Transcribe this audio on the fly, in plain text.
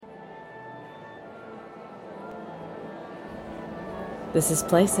This is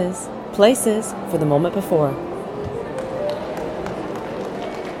Places, Places for the moment before.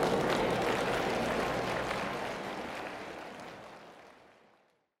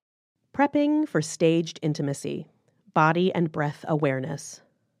 Prepping for staged intimacy, body and breath awareness.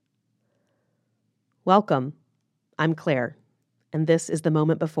 Welcome, I'm Claire, and this is the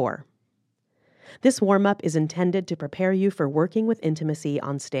moment before. This warm-up is intended to prepare you for working with intimacy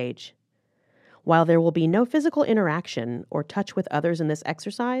on stage. While there will be no physical interaction or touch with others in this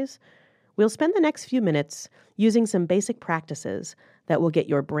exercise, we'll spend the next few minutes using some basic practices that will get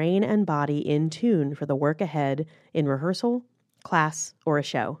your brain and body in tune for the work ahead in rehearsal, class, or a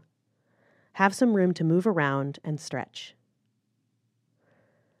show. Have some room to move around and stretch.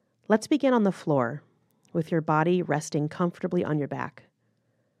 Let's begin on the floor, with your body resting comfortably on your back.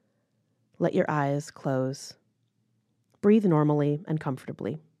 Let your eyes close. Breathe normally and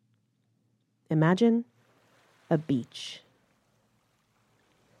comfortably. Imagine a beach.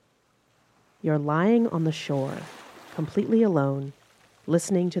 You're lying on the shore, completely alone,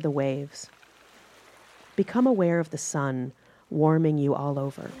 listening to the waves. Become aware of the sun warming you all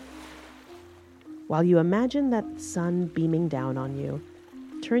over. While you imagine that sun beaming down on you,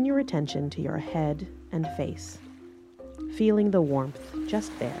 turn your attention to your head and face, feeling the warmth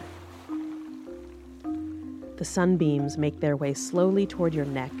just there. The sunbeams make their way slowly toward your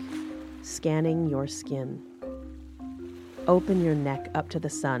neck, scanning your skin. Open your neck up to the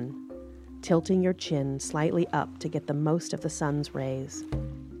sun, tilting your chin slightly up to get the most of the sun's rays.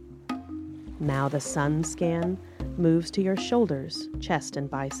 Now the sun scan moves to your shoulders, chest, and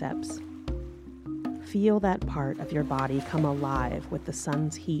biceps. Feel that part of your body come alive with the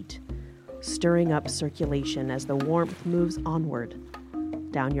sun's heat, stirring up circulation as the warmth moves onward,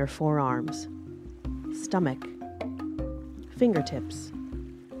 down your forearms, stomach, fingertips,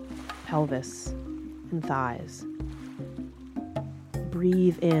 pelvis, and thighs.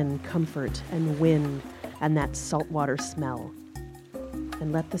 Breathe in comfort and wind and that saltwater smell,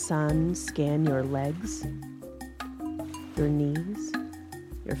 and let the sun scan your legs, your knees,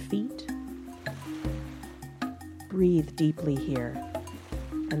 your feet. Breathe deeply here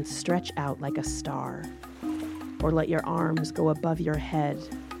and stretch out like a star, or let your arms go above your head.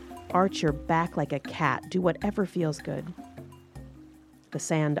 Arch your back like a cat. Do whatever feels good. The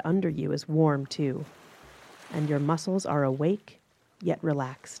sand under you is warm too, and your muscles are awake yet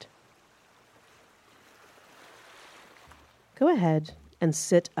relaxed. Go ahead and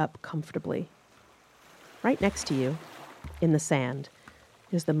sit up comfortably. Right next to you, in the sand,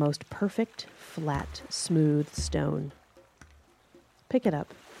 is the most perfect, flat, smooth stone. Pick it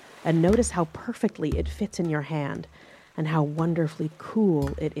up and notice how perfectly it fits in your hand and how wonderfully cool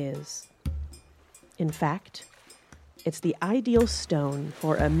it is. In fact, it's the ideal stone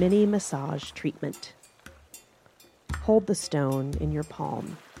for a mini massage treatment. Hold the stone in your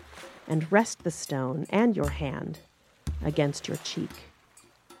palm and rest the stone and your hand against your cheek.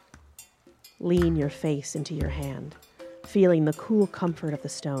 Lean your face into your hand, feeling the cool comfort of the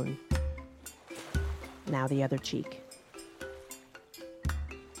stone. Now the other cheek.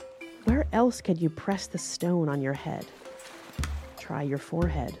 Where else can you press the stone on your head? Try your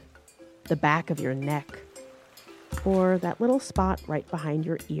forehead, the back of your neck, or that little spot right behind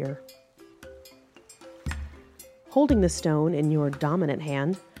your ear. Holding the stone in your dominant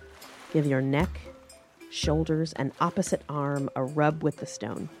hand, give your neck, shoulders, and opposite arm a rub with the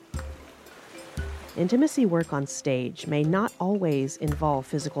stone. Intimacy work on stage may not always involve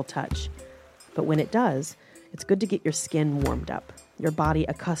physical touch, but when it does, it's good to get your skin warmed up, your body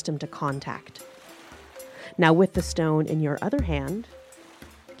accustomed to contact. Now with the stone in your other hand,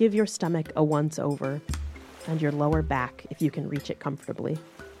 give your stomach a once-over and your lower back if you can reach it comfortably.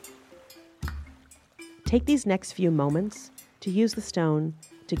 Take these next few moments to use the stone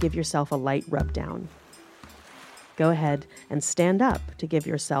to give yourself a light rub down. Go ahead and stand up to give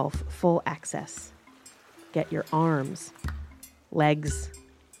yourself full access. Get your arms, legs,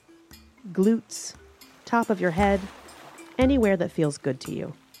 glutes, top of your head, anywhere that feels good to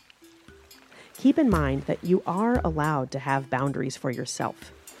you. Keep in mind that you are allowed to have boundaries for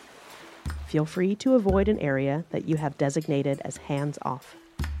yourself. Feel free to avoid an area that you have designated as hands-off.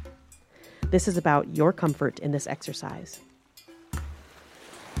 This is about your comfort in this exercise.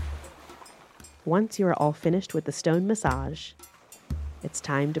 Once you are all finished with the stone massage, it's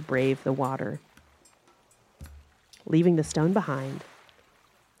time to brave the water. Leaving the stone behind,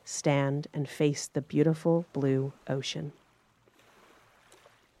 stand and face the beautiful blue ocean.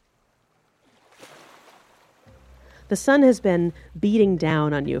 The sun has been beating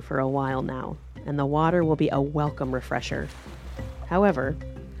down on you for a while now, and the water will be a welcome refresher. However,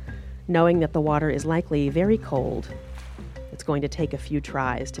 knowing that the water is likely very cold, it's going to take a few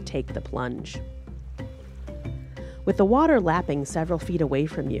tries to take the plunge. With the water lapping several feet away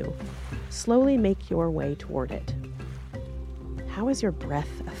from you, slowly make your way toward it. How is your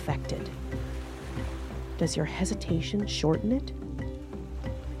breath affected? Does your hesitation shorten it?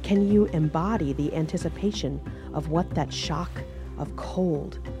 Can you embody the anticipation of what that shock of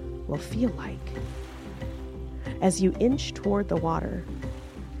cold will feel like? As you inch toward the water,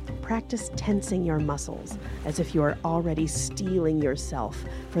 practice tensing your muscles as if you are already steeling yourself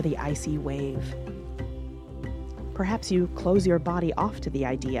for the icy wave. Perhaps you close your body off to the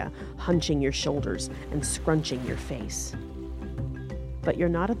idea, hunching your shoulders and scrunching your face. But you're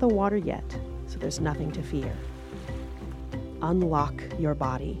not at the water yet, so there's nothing to fear. Unlock your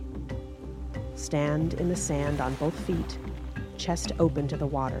body. Stand in the sand on both feet, chest open to the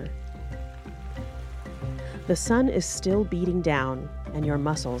water. The sun is still beating down, and your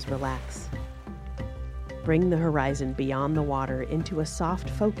muscles relax. Bring the horizon beyond the water into a soft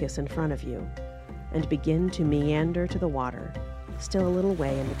focus in front of you, and begin to meander to the water, still a little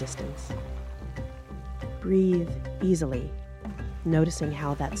way in the distance. Breathe easily, noticing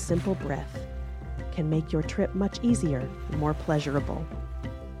how that simple breath can make your trip much easier and more pleasurable.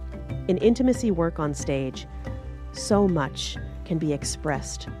 In intimacy work on stage, so much can be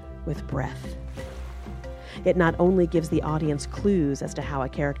expressed with breath. It not only gives the audience clues as to how a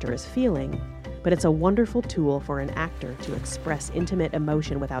character is feeling, but it's a wonderful tool for an actor to express intimate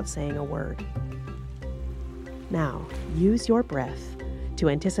emotion without saying a word. Now, use your breath to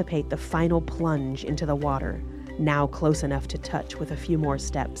anticipate the final plunge into the water, now close enough to touch with a few more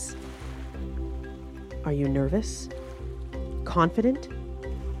steps. Are you nervous? Confident?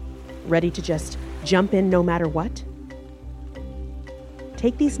 Ready to just jump in no matter what?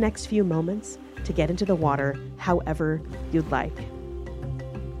 Take these next few moments to get into the water however you'd like.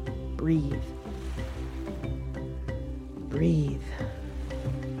 Breathe. Breathe.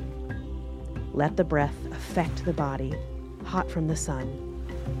 Let the breath affect the body, hot from the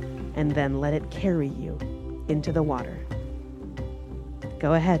sun, and then let it carry you into the water.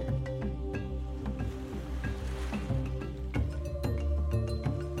 Go ahead.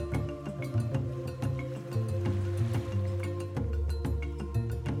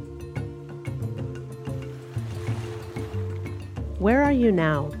 Where are you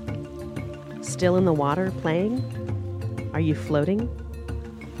now? Still in the water playing? Are you floating?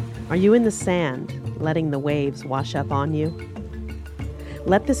 Are you in the sand, letting the waves wash up on you?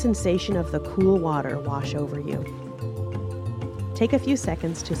 Let the sensation of the cool water wash over you. Take a few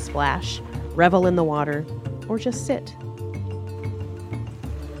seconds to splash, revel in the water, or just sit.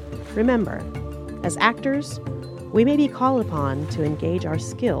 Remember, as actors, we may be called upon to engage our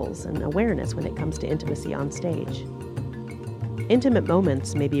skills and awareness when it comes to intimacy on stage. Intimate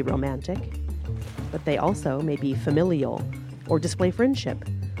moments may be romantic, but they also may be familial or display friendship,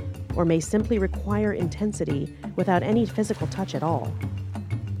 or may simply require intensity without any physical touch at all.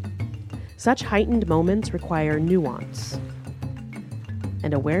 Such heightened moments require nuance,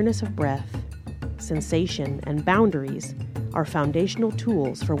 and awareness of breath, sensation, and boundaries are foundational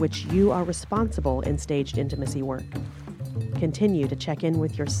tools for which you are responsible in staged intimacy work. Continue to check in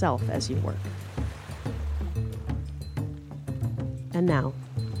with yourself as you work. And now,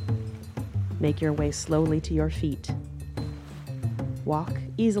 make your way slowly to your feet. Walk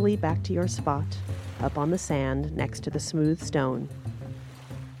easily back to your spot, up on the sand next to the smooth stone.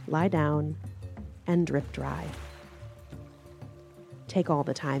 Lie down and drip dry. Take all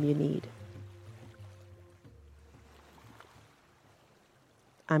the time you need.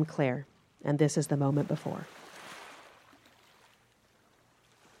 I'm Claire, and this is The Moment Before.